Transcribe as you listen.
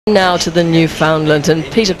Now to the Newfoundland, and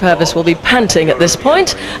Peter Purvis will be panting at this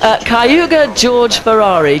point. Cayuga George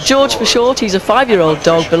Ferrari. George for short. He's a 5-year-old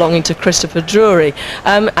dog belonging to Christopher Drury,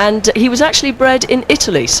 and he was actually bred in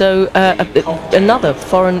Italy, so another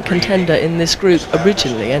foreign contender in this group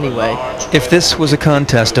originally anyway. If this was a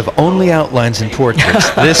contest of only outlines and portraits,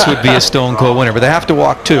 this would be a stone cold winner, but they have to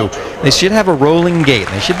walk too. They should have a rolling gait.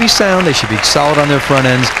 They should be sound, they should be solid on their front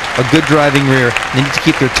ends, a good driving rear. They need to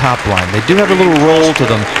keep their top line. They do have a little roll to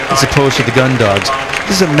them as opposed to the gun dogs.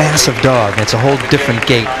 This is a massive dog, and it's a whole different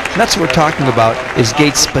gait. And that's what we're talking about, is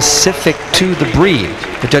gait specific to the breed.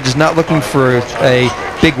 The judge is not looking for a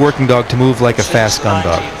big working dog to move like a fast gun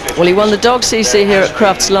dog. Well, he won the dog CC here at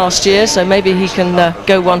Crufts last year, so maybe he can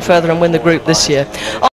go one further and win the group this year.